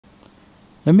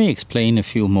Let me explain a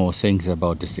few more things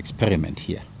about this experiment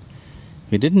here.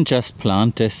 We didn't just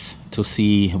plant this to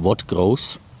see what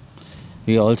grows.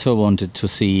 We also wanted to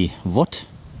see what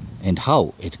and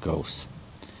how it grows.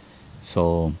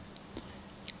 So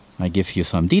I give you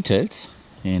some details,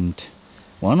 and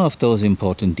one of those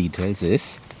important details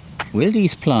is, will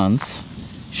these plants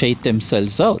shade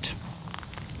themselves out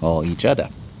or each other?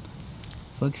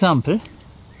 For example,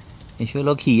 if you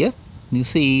look here, you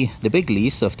see the big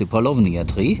leaves of the Paulownia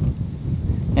tree,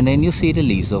 and then you see the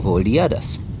leaves of all the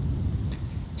others.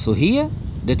 So here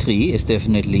the tree is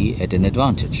definitely at an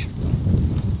advantage.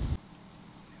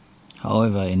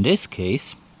 However, in this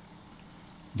case,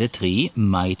 the tree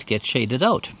might get shaded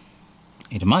out.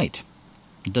 It might.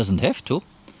 It doesn't have to.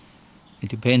 It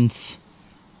depends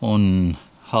on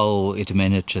how it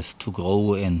manages to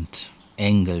grow and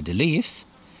angle the leaves.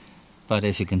 But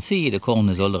as you can see, the corn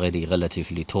is already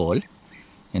relatively tall.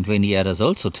 And when the others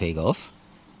also take off,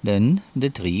 then the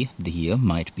tree here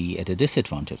might be at a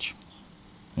disadvantage.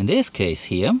 In this case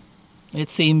here, it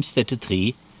seems that the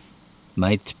tree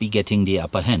might be getting the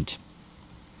upper hand.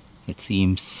 It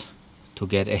seems to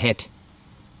get ahead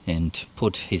and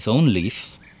put his own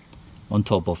leaves on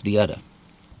top of the other.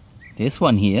 This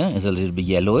one here is a little bit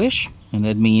yellowish, and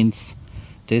that means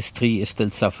this tree is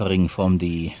still suffering from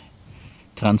the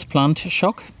transplant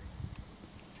shock.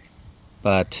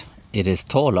 But it is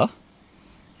taller,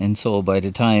 and so by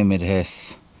the time it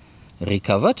has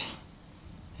recovered,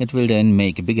 it will then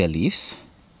make bigger leaves,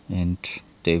 and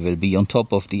they will be on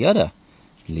top of the other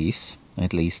leaves.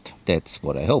 At least that's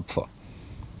what I hope for.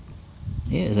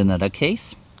 Here is another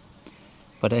case,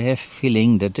 but I have a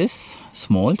feeling that this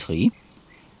small tree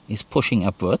is pushing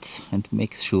upwards and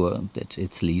makes sure that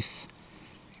its leaves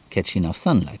catch enough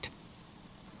sunlight.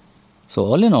 So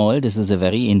all in all, this is a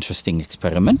very interesting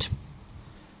experiment.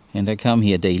 And I come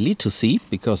here daily to see,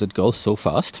 because it goes so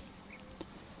fast.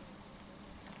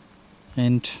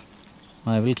 And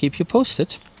I will keep you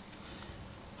posted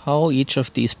how each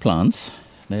of these plants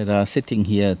that are sitting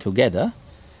here together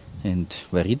and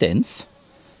very dense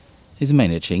is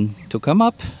managing to come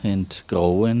up and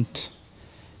grow and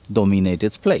dominate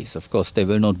its place. Of course, they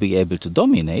will not be able to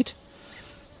dominate,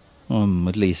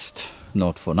 at least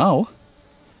not for now.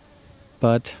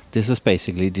 But this is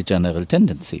basically the general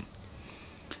tendency.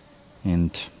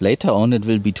 And later on it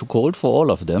will be too cold for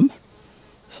all of them,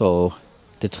 so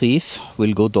the trees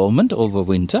will go dormant over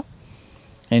winter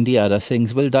and the other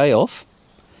things will die off.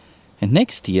 And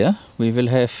next year we will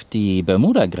have the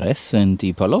Bermuda grass and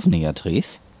the Paulownia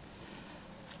trees,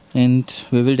 and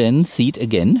we will then seed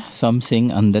again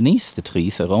something underneath the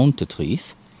trees, around the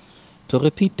trees, to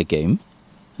repeat the game,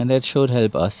 and that should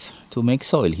help us to make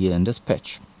soil here in this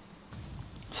patch.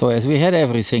 So as we had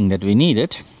everything that we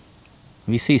needed,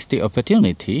 we seized the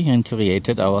opportunity and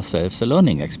created ourselves a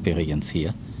learning experience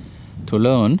here to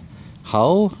learn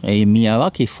how a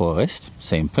Miyawaki forest,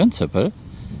 same principle,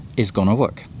 is gonna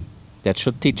work. That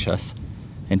should teach us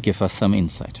and give us some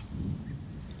insight.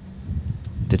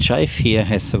 The chive here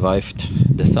has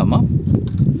survived the summer,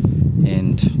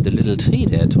 and the little tree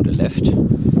there to the left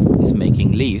is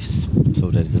making leaves,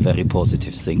 so that is a very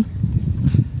positive thing.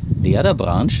 The other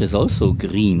branch is also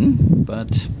green,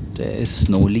 but there is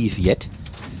no leaf yet.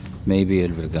 Maybe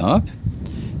it will come up.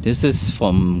 This is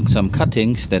from some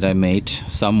cuttings that I made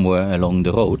somewhere along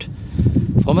the road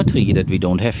from a tree that we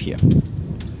don't have here.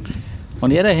 On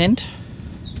the other hand,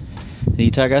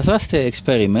 the Tagasaste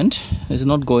experiment is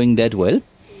not going that well.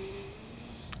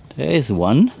 There is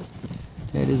one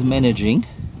that is managing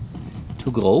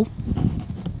to grow.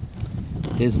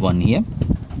 There's one here.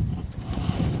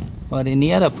 But in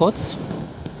the other pots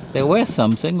there were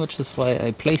something, which is why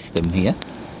I placed them here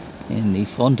in the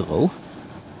front row.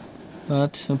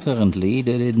 But apparently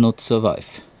they did not survive.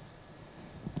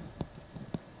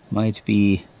 Might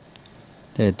be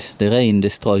that the rain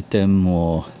destroyed them,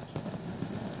 or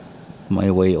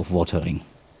my way of watering.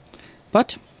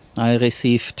 But I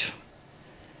received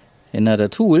another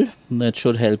tool that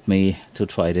should help me to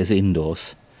try this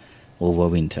indoors over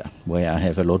winter, where I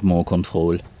have a lot more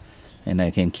control and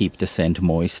I can keep the sand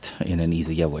moist in an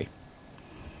easier way.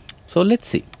 So let's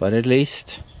see, but at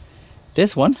least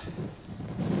this one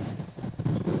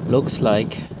looks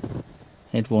like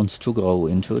it wants to grow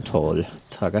into a tall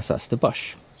Tagasaste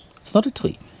bush. It's not a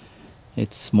tree,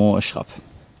 it's more a shrub.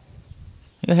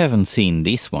 You haven't seen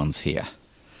these ones here.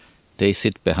 They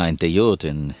sit behind the yurt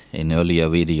in earlier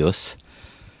videos.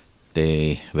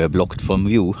 They were blocked from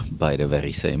view by the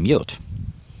very same yurt.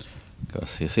 Because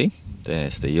you see,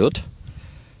 there's the yurt,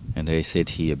 and they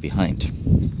sit here behind.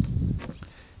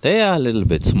 They are a little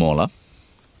bit smaller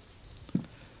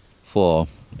for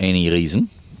any reason.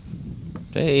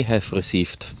 They have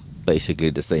received basically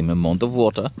the same amount of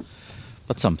water,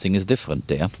 but something is different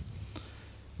there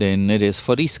than it is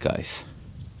for these guys.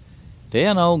 They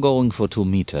are now going for 2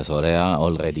 meters, or they are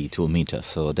already 2 meters,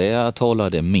 so they are taller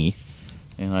than me,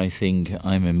 and I think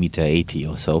I'm 1.80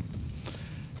 m or so.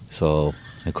 So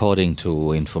according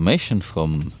to information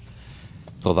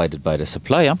provided by the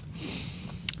supplier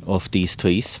of these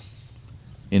trees,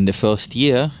 in the first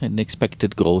year an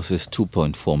expected growth is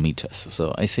 2.4 meters.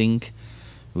 So I think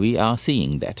we are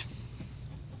seeing that.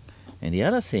 And the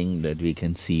other thing that we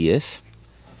can see is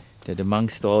that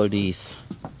amongst all these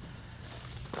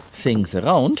things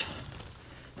around,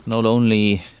 not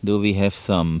only do we have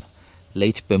some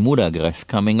late Bermuda grass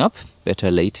coming up,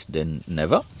 better late than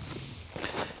never,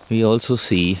 we also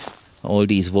see all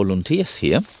these volunteers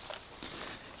here.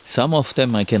 Some of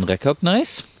them I can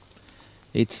recognize.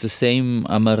 It's the same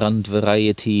amaranth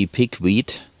variety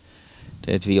pigweed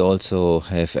that we also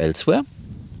have elsewhere,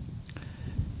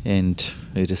 and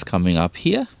it is coming up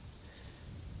here.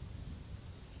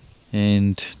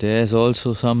 And there's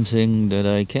also something that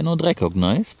I cannot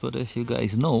recognize, but as you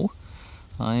guys know,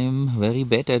 I'm very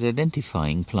bad at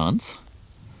identifying plants,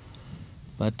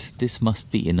 but this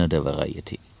must be another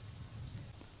variety.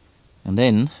 And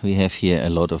then we have here a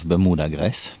lot of Bermuda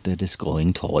grass that is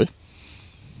growing tall.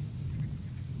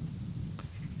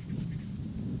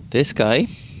 This guy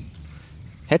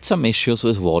had some issues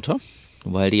with water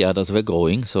while the others were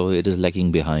growing, so it is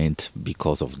lagging behind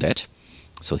because of that.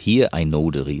 So here I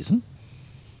know the reason.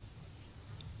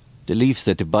 The leaves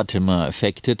at the bottom are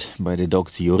affected by the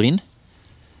dog's urine,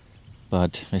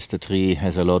 but as the tree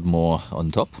has a lot more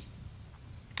on top,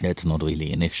 that's not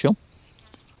really an issue.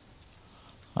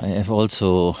 I have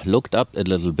also looked up a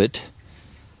little bit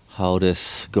how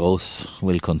this growth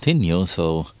will continue.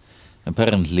 So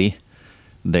apparently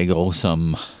they grow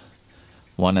some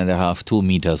 1.5–2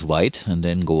 meters wide and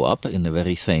then go up in the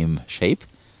very same shape.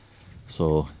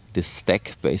 So this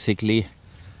stack basically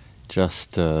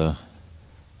just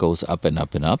goes up and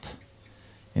up and up,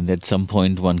 and at some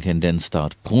point one can then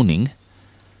start pruning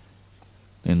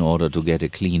in order to get a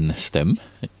clean stem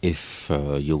if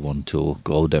you want to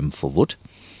grow them for wood.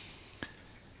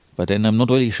 But then I'm not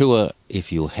really sure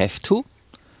if you have to,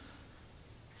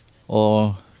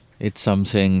 or it's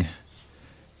something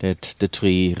that the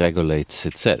tree regulates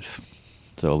itself.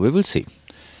 So we will see.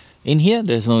 In here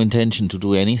there's no intention to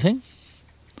do anything.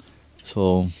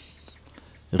 So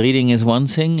reading is one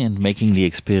thing and making the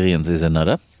experience is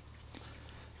another.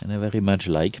 And I very much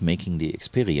like making the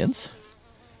experience,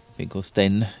 because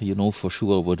then you know for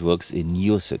sure what works in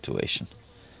your situation.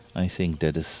 I think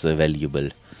that is a valuable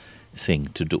thing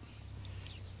to do.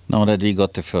 Now that we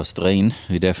got the first rain,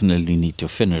 we definitely need to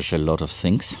finish a lot of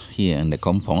things here in the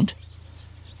compound.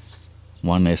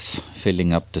 One is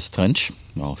filling up this trench,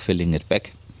 or filling it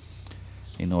back,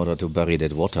 in order to bury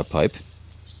that water pipe.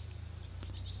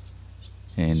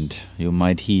 And you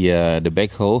might hear the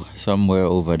backhoe somewhere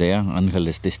over there. Angel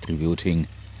is distributing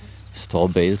straw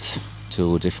bales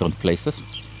to different places.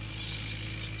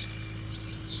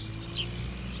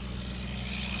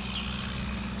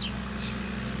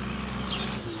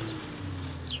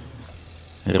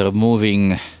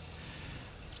 Removing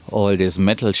all this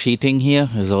metal sheeting here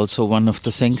is also one of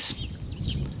the things,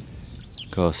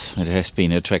 because it has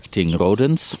been attracting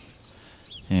rodents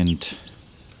and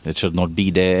it should not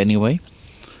be there anyway.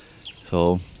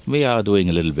 So we are doing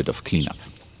a little bit of cleanup.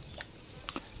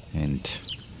 And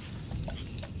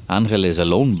Angel is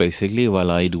alone basically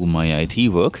while I do my IT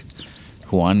work.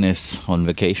 Juan is on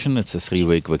vacation. It's a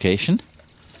 3-week vacation.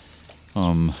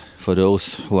 For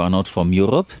those who are not from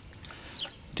Europe,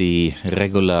 the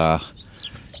regular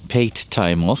paid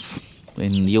time off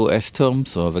in US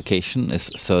terms or vacation is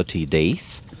 30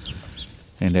 days,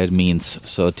 and that means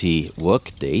 30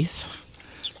 work days.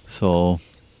 So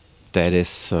that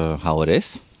is how it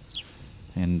is,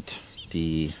 and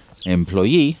the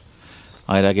employee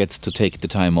either gets to take the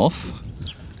time off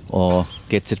or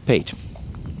gets it paid.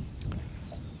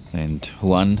 And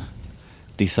Juan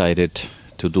decided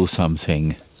to do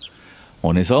something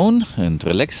on his own and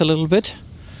relax a little bit.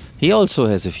 He also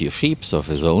has a few sheep of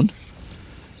his own,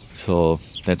 so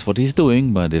that's what he's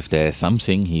doing. But if there's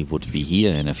something, he would be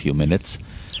here in a few minutes.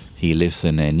 He lives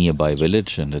in a nearby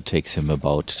village and it takes him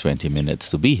about 20 minutes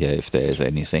to be here if there is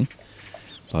anything.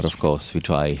 But of course we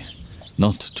try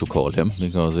not to call him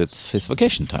because it's his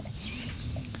vacation time.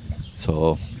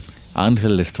 So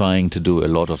Angel is trying to do a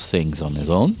lot of things on his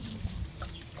own,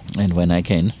 and when I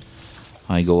can,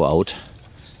 I go out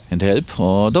and help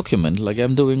or document like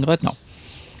I'm doing right now.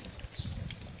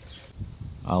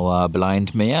 Our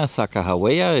blind mare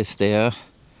Sacagewea is there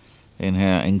in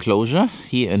her enclosure.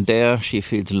 Here and there she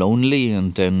feels lonely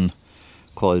and then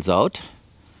calls out.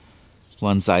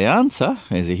 Once I answer,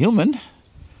 as a human,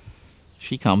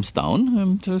 she comes down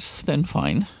and is then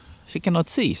fine. She cannot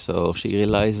see, so she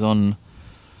relies on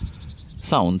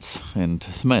sounds and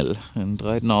smell. And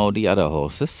right now the other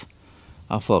horses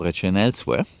are foraging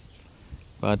elsewhere,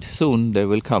 but soon they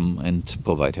will come and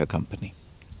provide her company.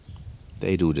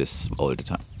 They do this all the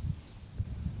time.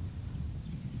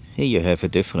 Here you have a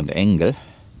different angle.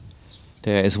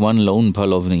 There is one lone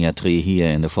Paulownia tree here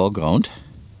in the foreground.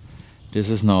 This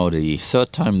is now the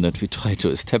third time that we try to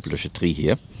establish a tree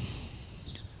here.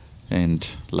 And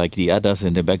like the others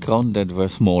in the background that were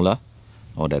smaller,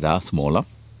 or that are smaller,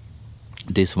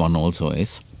 this one also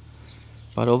is.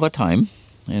 But over time,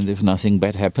 and if nothing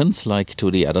bad happens, like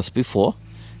to the others before,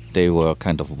 they were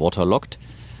kind of waterlogged,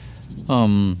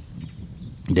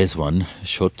 this one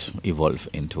should evolve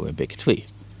into a big tree.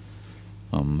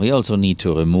 We also need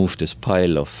to remove this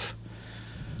pile of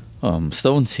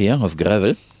stones here, of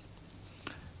gravel.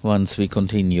 Once we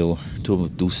continue to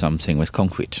do something with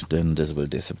concrete, then this will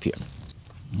disappear.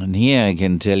 And here I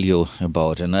can tell you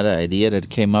about another idea that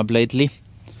came up lately.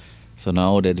 So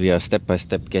now that we are step by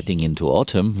step getting into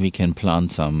autumn, we can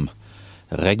plant some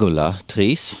regular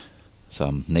trees,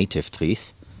 some native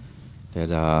trees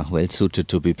that are well suited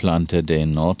to be planted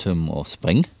in autumn or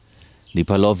spring. The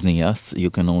Paulownias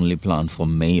you can only plant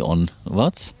from May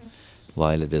onwards,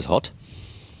 while it is hot.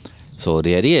 So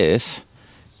the idea is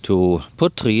to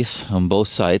put trees on both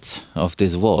sides of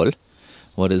this wall.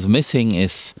 What is missing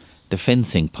is the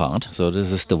fencing part. So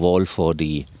this is the wall for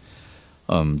the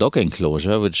dog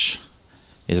enclosure, which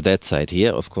is that side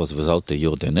here, of course without the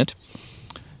yurt in it.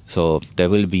 So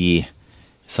there will be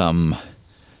some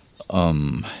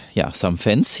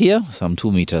fence here, some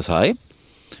 2 meters high.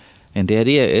 And the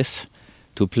idea is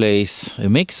to place a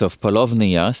mix of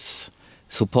Paulownias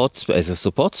as a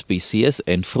support species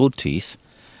and fruit trees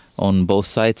on both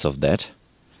sides of that,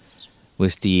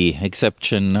 with the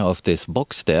exception of this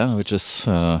box there, which is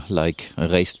like a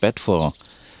raised bed for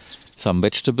some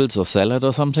vegetables or salad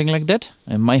or something like that.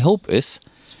 And my hope is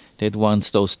that once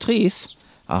those trees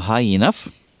are high enough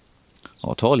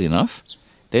or tall enough,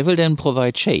 they will then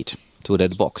provide shade to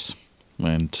that box.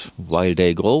 And while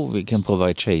they grow, we can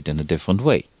provide shade in a different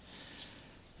way.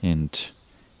 And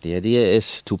the idea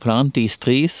is to plant these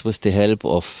trees with the help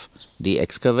of the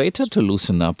excavator to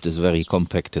loosen up this very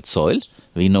compacted soil.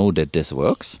 We know that this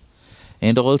works.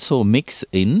 And also mix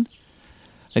in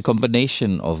a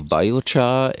combination of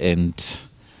biochar and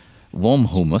warm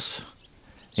humus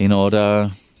in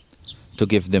order to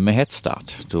give them a head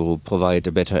start, to provide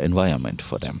a better environment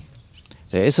for them.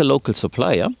 There is a local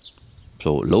supplier,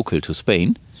 so local to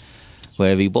Spain,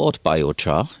 where we bought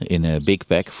biochar in a big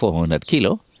bag, 400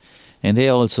 kilo, and they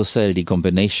also sell the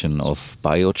combination of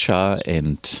biochar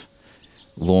and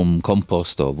warm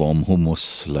compost or warm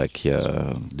humus, like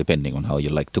depending on how you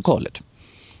like to call it.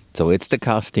 So it's the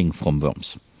casting from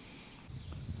worms.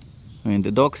 When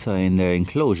the dogs are in their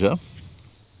enclosure,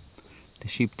 the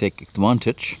sheep take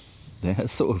advantage. They are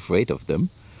so afraid of them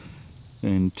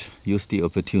and use the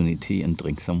opportunity and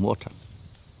drink some water.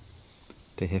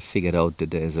 They have figured out that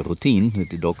there is a routine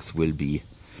that the dogs will be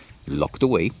locked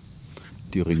away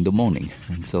during the morning,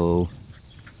 and so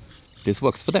this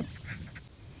works for them.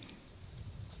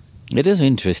 It is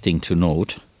interesting to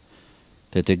note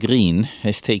that the green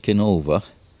has taken over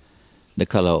the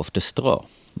color of the straw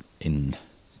in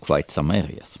quite some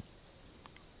areas.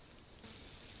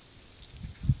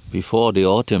 Before the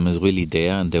autumn is really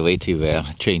there and the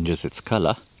vetiver changes its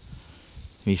color,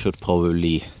 we should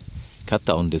probably cut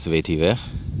down this vetiver,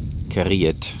 carry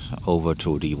it over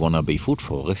to the wannabe food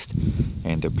forest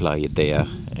and apply it there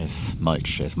as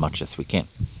much as we can.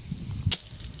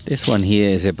 This one here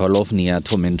is a Paulownia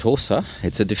tomentosa.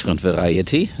 It's a different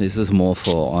variety. This is more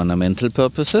for ornamental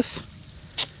purposes.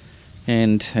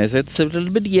 And as it's a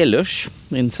little bit yellowish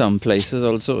in some places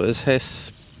also, it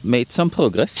has made some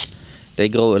progress. They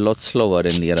grow a lot slower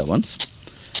than the other ones.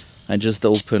 I just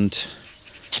opened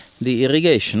the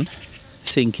irrigation,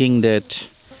 thinking that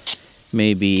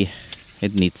maybe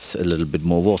it needs a little bit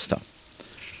more water.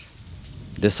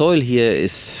 The soil here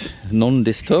is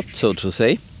non-disturbed, so to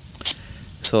say.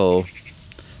 So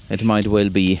it might well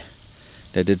be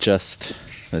that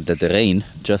the rain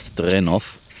just ran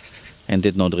off and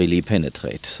did not really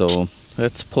penetrate. So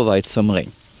let's provide some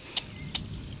rain.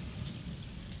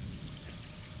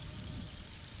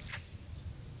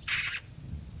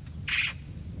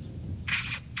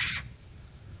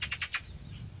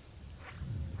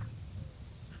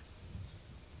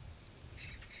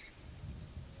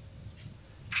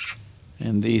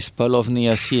 And these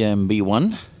Paulownias here in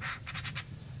B1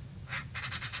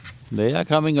 They are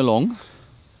coming along.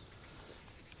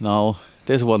 Now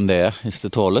this one there is the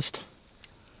tallest,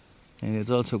 and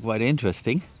it's also quite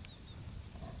interesting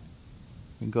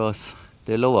because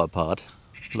the lower part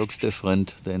looks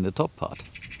different than the top part.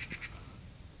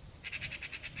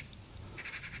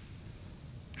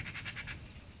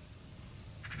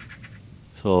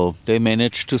 So they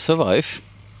managed to survive,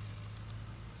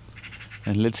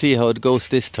 and let's see how it goes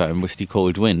this time with the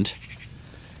cold wind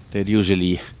that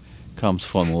usually comes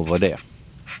from over there.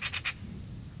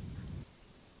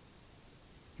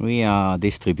 We are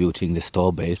distributing the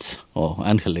straw bales or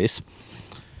angeles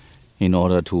in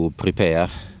order to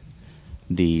prepare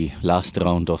the last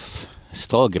round of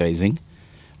straw grazing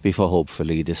before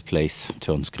hopefully this place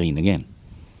turns green again.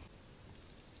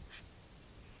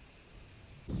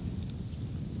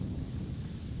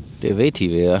 The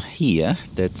vetiver here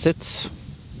that sits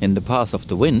in the path of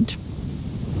the wind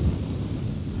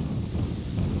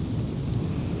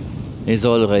is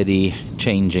already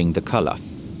changing the color.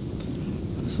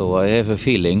 So I have a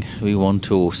feeling we want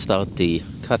to start the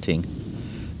cutting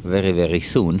very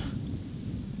soon,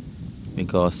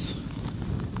 because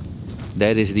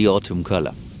that is the autumn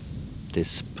color,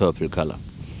 this purple color.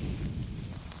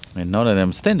 And now that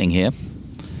I'm standing here,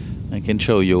 I can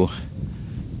show you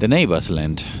the neighbor's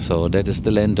land. So that is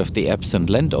the land of the absent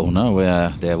landowner,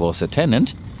 where there was a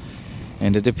tenant,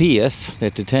 and it appears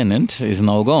that the tenant is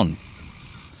now gone.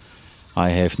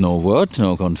 I have no word,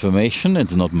 no confirmation,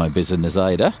 it's not my business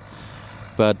either,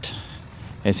 but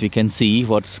as we can see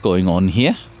what's going on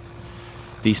here,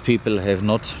 these people have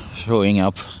not showing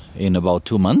up in about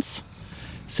 2 months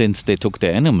since they took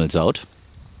their animals out.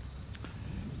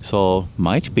 So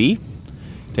might be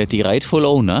that the rightful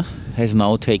owner has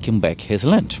now taken back his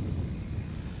land.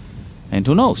 And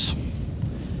who knows,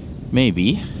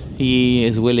 maybe he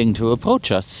is willing to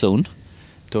approach us soon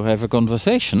to have a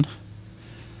conversation.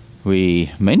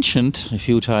 We mentioned a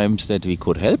few times that we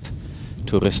could help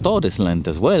to restore this land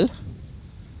as well,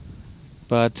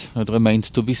 but it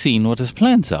remains to be seen what his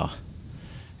plans are.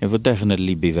 It would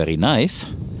definitely be very nice.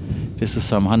 This is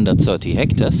some 130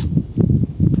 hectares,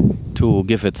 to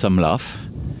give it some love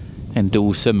and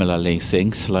do similar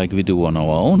things like we do on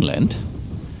our own land.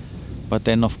 But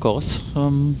then of course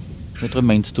it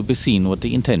remains to be seen what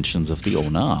the intentions of the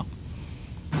owner are.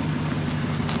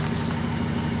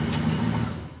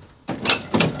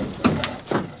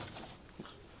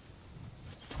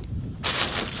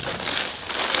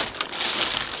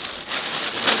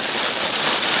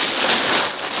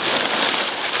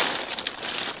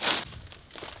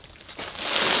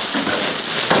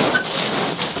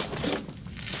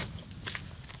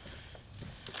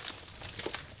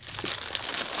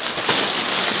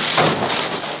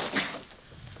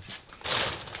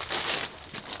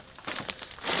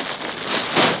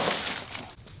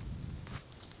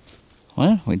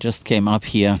 Well, we just came up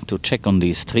here to check on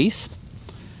these trees,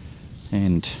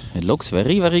 and it looks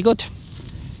very good.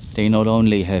 They not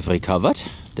only have recovered,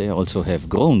 they also have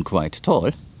grown quite tall.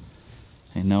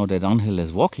 And now that Angel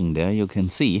is walking there, you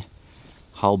can see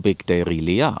how big they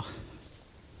really are.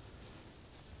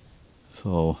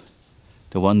 So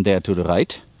the one there to the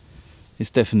right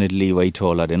is definitely way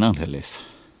taller than Angel is.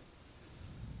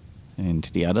 And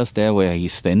the others there where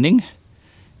he's standing,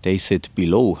 they sit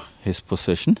below his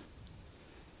position.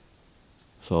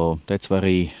 So that's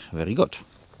very good.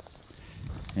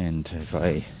 And if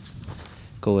I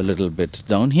go a little bit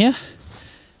down here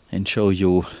and show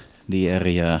you the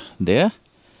area there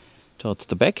towards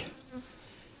the back,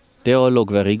 they all look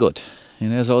very good.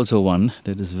 And there's also one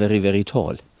that is very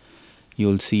tall.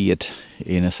 You'll see it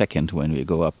in a second when we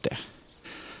go up there.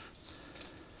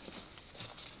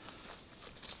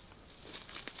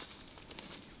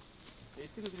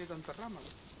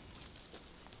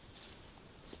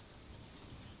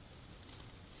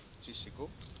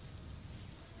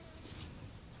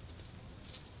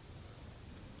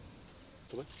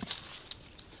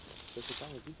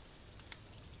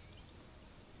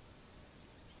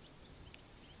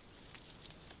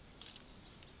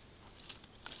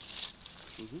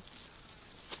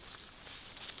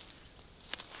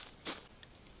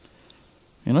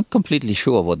 I'm not completely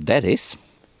sure what that is.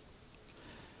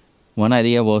 One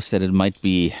idea was that it might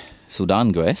be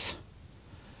Sudangrass,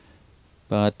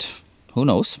 but who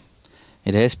knows.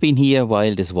 It has been here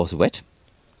while this was wet,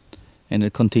 and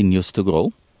it continues to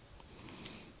grow.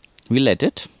 We let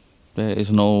it. There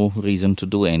is no reason to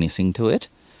do anything to it,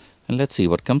 and let's see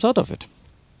what comes out of it.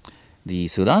 The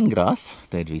Sudangrass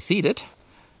that we seeded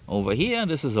over here,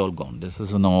 this is all gone. This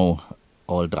is now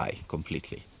all dry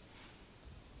completely.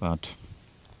 But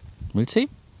we'll see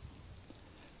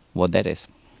what that is.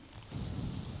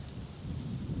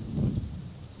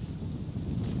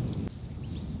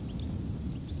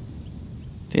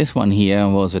 This one here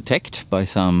was attacked by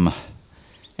some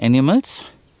animals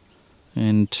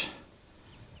and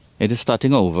it is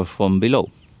starting over from below.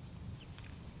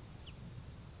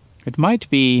 It might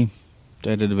be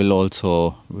that it will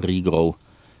also regrow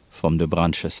from the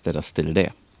branches that are still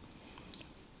there.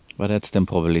 But that's then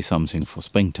probably something for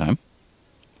springtime.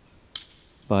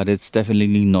 But it's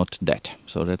definitely not that,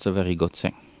 so that's a very good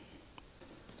thing.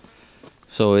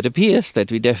 So it appears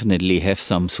that we definitely have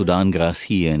some Sudangrass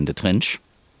here in the trench.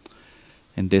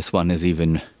 And this one is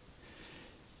even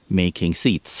making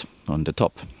seeds on the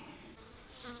top.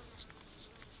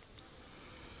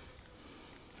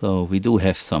 So we do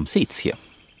have some seeds here.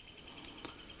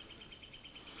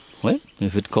 Well,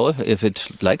 if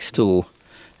it likes to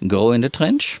grow in the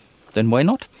trench, then why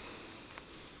not?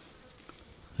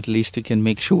 At least we can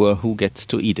make sure who gets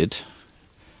to eat it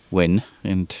when,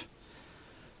 and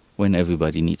when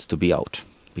everybody needs to be out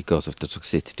because of the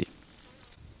toxicity.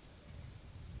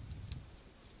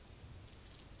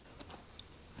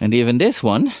 And even this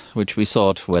one, which we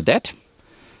thought were dead,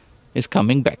 is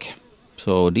coming back.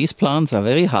 So these plants are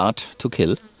very hard to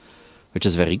kill, which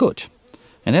is very good.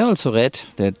 And I also read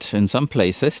that in some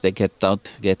places they get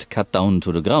cut down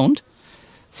to the ground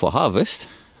for harvest,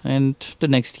 and the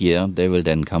next year they will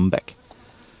then come back.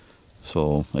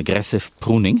 So aggressive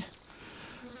pruning,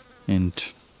 and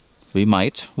we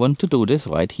might want to do this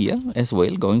right here as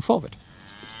well going forward.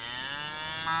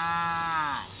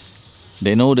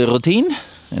 They know the routine,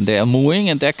 and they are moving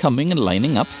and they're coming and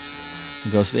lining up,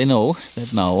 because they know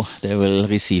that now they will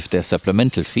receive their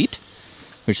supplemental feed,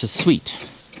 which is sweet.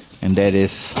 And that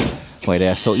is why they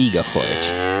are so eager for it.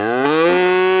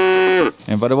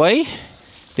 And by the way,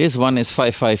 this one is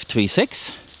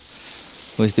 5536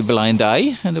 with the blind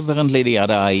eye, and apparently the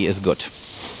other eye is good.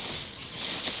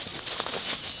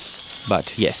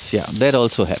 But yes, yeah, that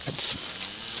also happens.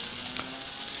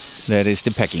 That is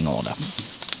the pecking order.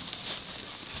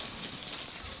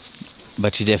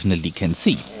 But you definitely can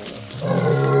see.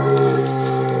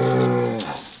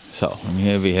 So, and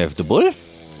here we have the bull,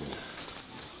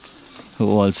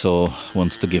 who also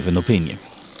wants to give an opinion.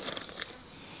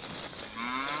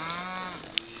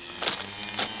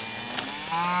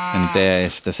 And there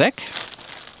is the sack.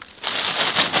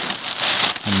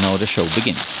 And now the show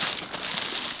begins.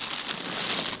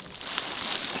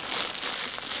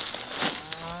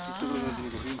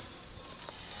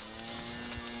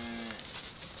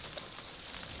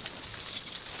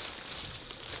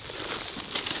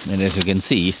 And as you can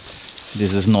see,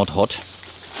 this is not hot.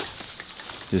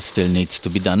 This still needs to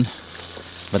be done,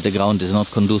 but the ground is not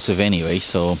conducive anyway,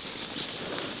 so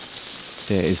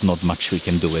there is not much we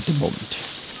can do at the moment.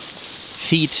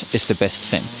 Feed is the best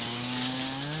fence.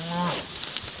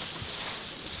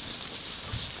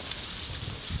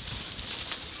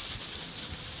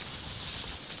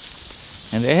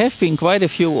 And there have been quite a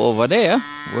few over there,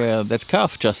 where that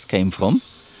calf just came from,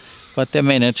 but they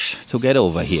managed to get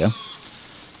over here.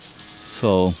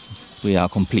 So we are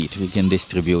complete. We can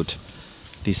distribute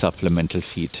the supplemental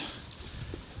feed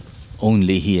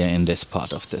only here in this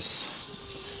part of this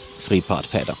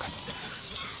 3-part paddock.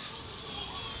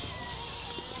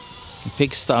 The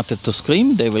pigs started to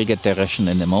scream. They will get their ration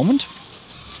in a moment.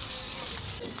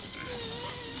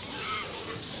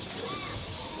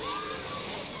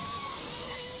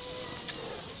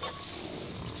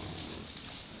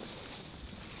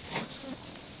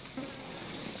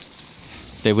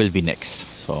 They will be next.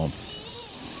 So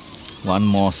one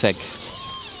more sack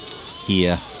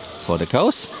here for the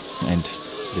cows and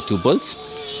the 2 bulls,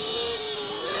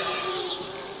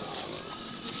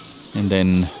 and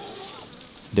then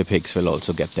the pigs will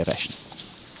also get their ration.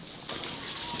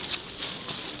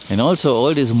 And also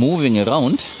all this moving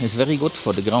around is very good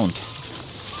for the ground,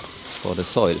 for the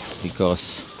soil,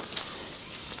 because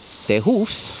their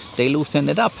hooves, they loosen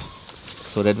it up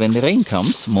so that when the rain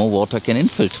comes, more water can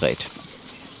infiltrate.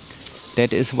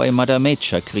 That is why Mother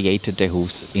Nature created the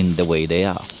hooves in the way they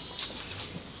are.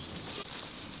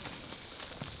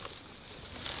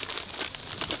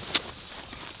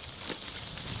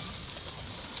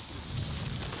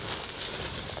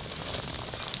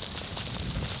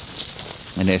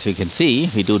 And as you can see,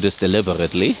 we do this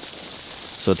deliberately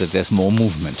so that there's more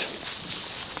movement.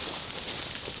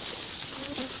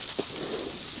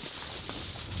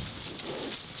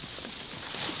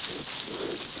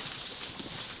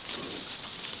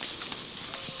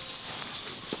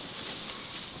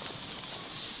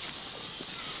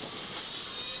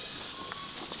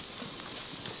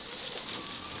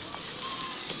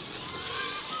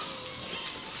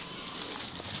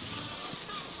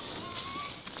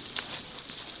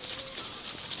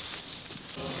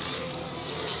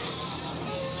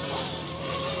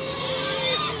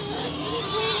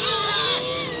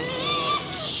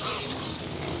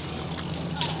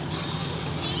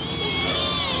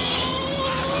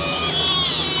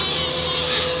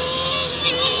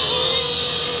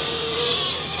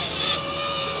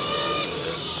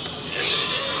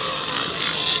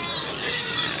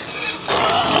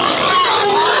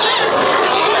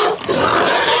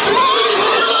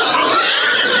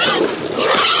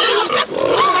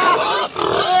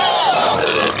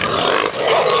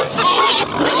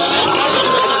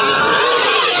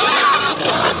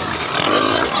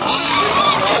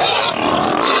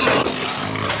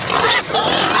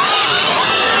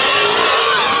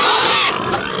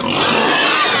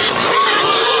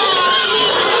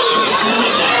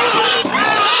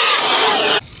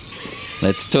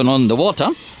 Let's turn on the water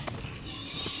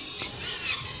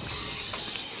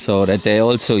so that they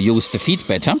also use the feed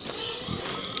better.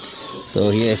 So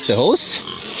here's the hose,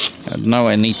 and now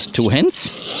I need 2 hands,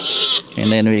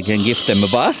 and then we can give them a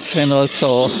bath and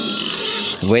also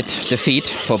wet the feed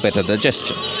for better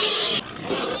digestion.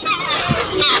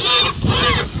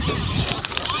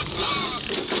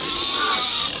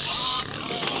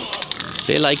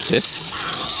 They like this,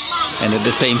 and at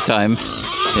the same time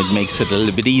it makes it a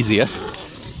little bit easier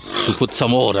to put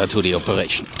some order to the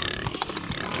operation.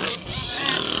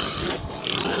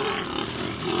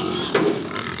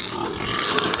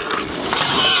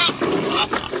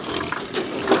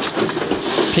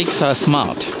 Pigs are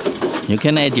smart. You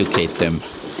can educate them,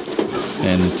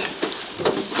 and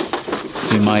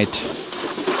we might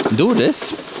do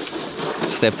this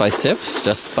step by step,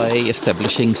 just by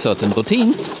establishing certain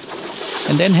routines,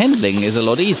 and then handling is a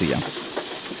lot easier.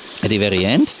 At the very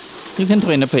end, you can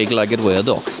train a pig like it were a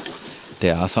dog.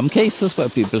 There are some cases where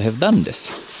people have done this,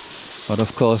 but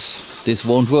of course this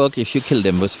won't work if you kill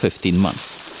them with 15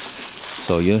 months.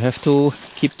 So you have to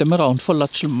keep them around for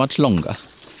much longer,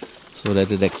 so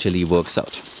that it actually works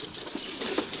out,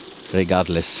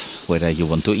 regardless whether you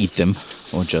want to eat them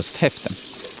or just have them.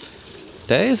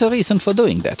 There is a reason for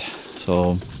doing that.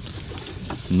 So,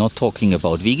 not talking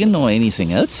about vegan or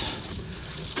anything else,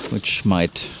 which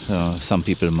might some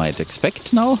people might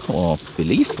expect now, or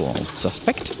believe, or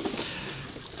suspect.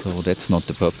 So that's not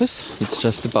the purpose. It's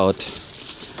just about,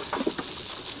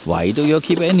 why do you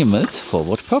keep animals? For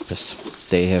what purpose?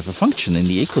 They have a function in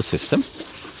the ecosystem.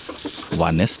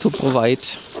 One is to provide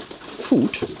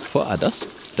food for others.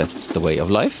 That's the way of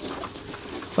life.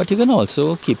 But you can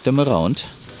also keep them around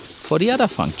for the other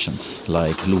functions,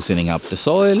 like loosening up the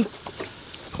soil,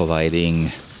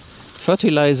 providing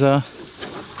fertilizer,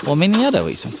 or many other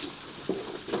reasons.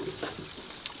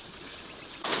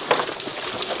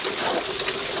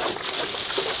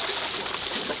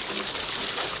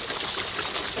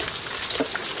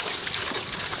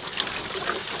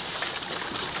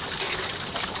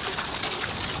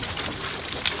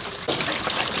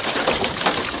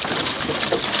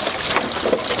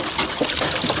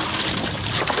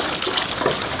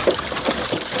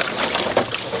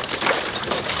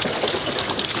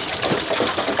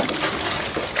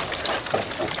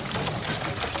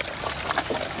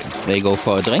 They go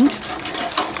for a drink.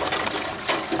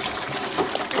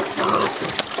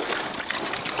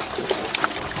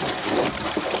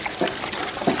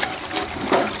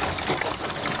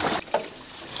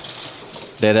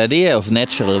 That idea of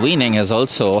natural weaning has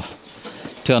also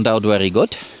turned out very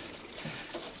good.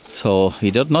 So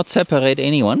we did not separate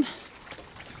anyone.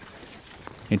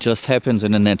 It just happens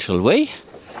in a natural way.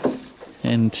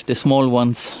 And the small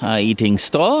ones are eating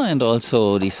straw and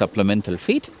also the supplemental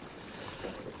feed.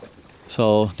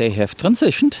 So they have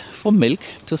transitioned from milk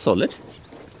to solid.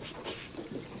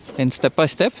 And step by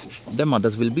step, the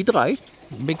mothers will be dry,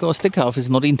 because the calf is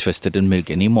not interested in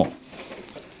milk anymore.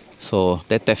 So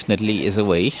that definitely is a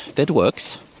way that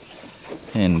works.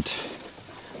 And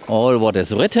all what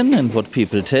is written and what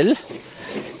people tell,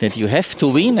 that you have to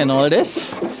wean and all this,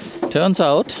 turns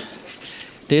out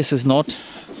this is not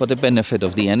for the benefit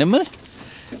of the animal,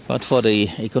 but for the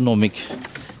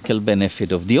economical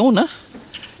benefit of the owner,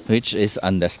 which is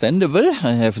understandable.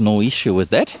 I have no issue with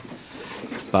that.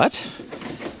 But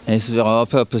as our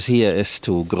purpose here is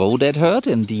to grow that herd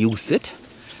and use it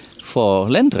for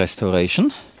land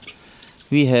restoration,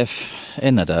 we have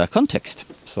another context.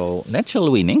 So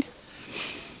natural weaning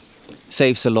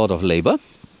saves a lot of labor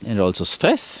and also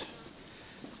stress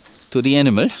to the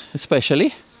animal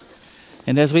especially,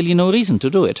 and there's really no reason to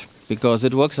do it, because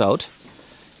it works out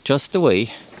just the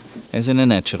way as in a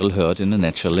natural herd in a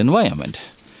natural environment.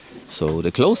 So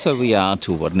the closer we are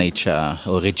to what nature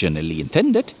originally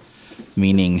intended,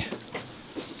 meaning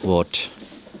what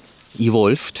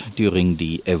evolved during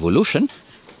the evolution,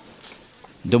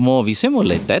 the more we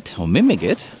simulate that or mimic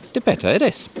it, the better it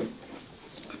is.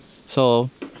 So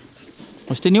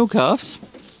with the new calves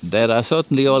that are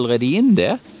certainly already in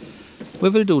there, we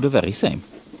will do the very same.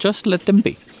 Just let them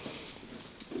be.